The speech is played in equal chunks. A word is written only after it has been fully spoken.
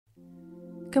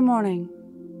Good morning.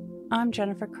 I'm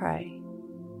Jennifer Cray,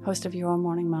 host of Your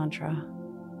Morning Mantra.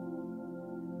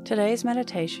 Today's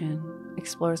meditation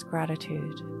explores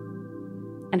gratitude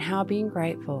and how being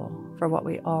grateful for what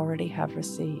we already have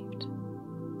received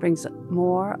brings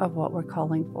more of what we're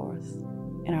calling forth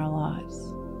in our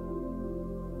lives.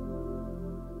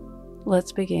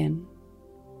 Let's begin.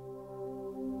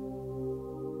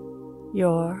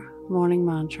 Your morning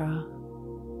mantra.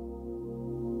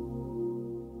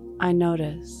 I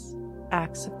notice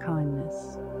acts of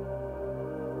kindness.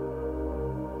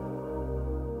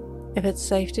 If it's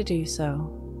safe to do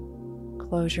so,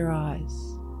 close your eyes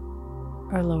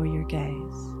or lower your gaze.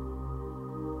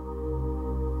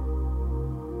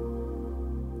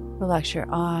 Relax your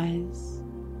eyes,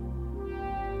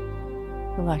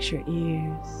 relax your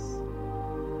ears,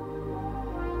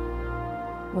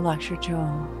 relax your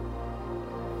jaw.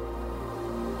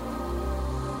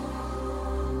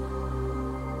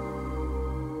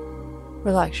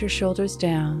 Relax your shoulders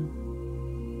down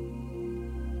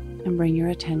and bring your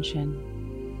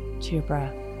attention to your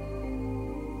breath.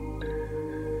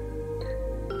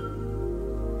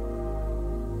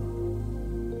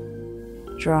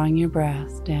 Drawing your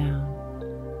breath down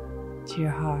to your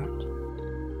heart.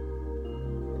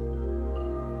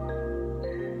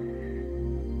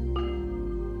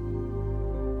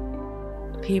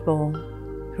 People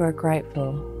who are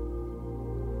grateful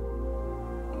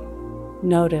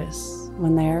notice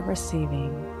when they are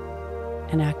receiving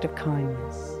an act of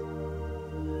kindness,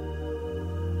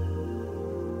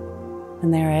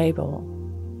 and they are able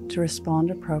to respond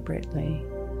appropriately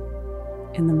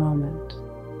in the moment.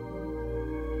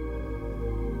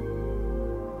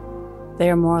 They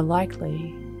are more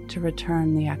likely to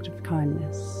return the act of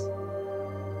kindness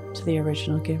to the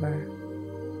original giver.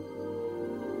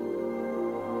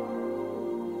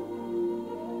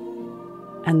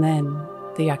 And then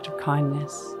the act of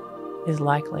kindness is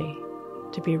likely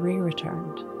to be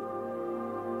re-returned.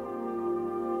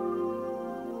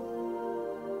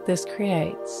 This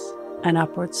creates an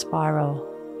upward spiral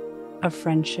of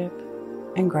friendship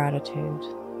and gratitude.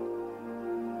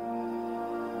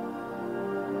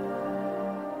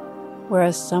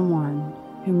 Whereas someone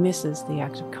who misses the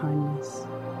act of kindness,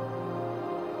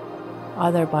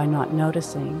 either by not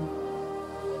noticing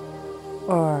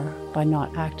or by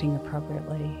not acting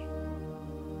appropriately,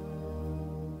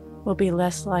 will be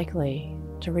less likely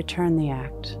to return the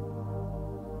act,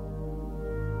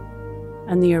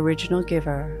 and the original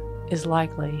giver is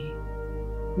likely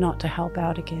not to help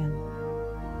out again,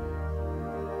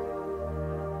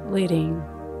 leading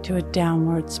to a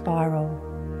downward spiral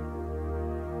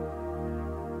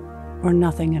or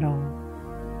nothing at all.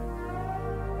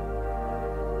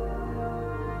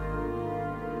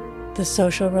 The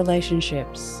social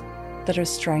relationships that are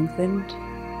strengthened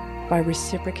by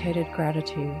reciprocated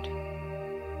gratitude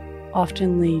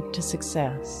often lead to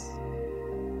success,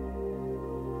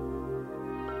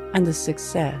 and the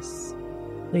success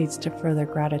leads to further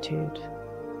gratitude,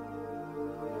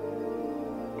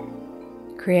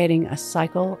 creating a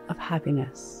cycle of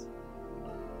happiness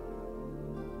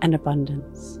and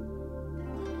abundance.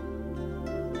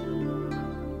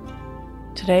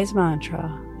 Today's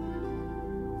mantra: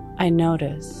 I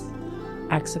notice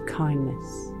acts of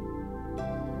kindness.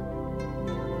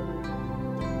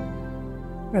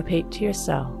 Repeat to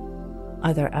yourself,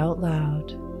 either out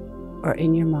loud or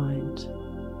in your mind: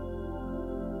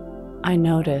 I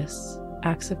notice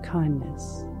acts of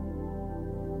kindness.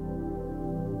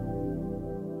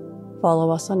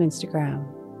 Follow us on Instagram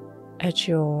at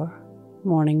Your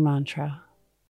Morning Mantra.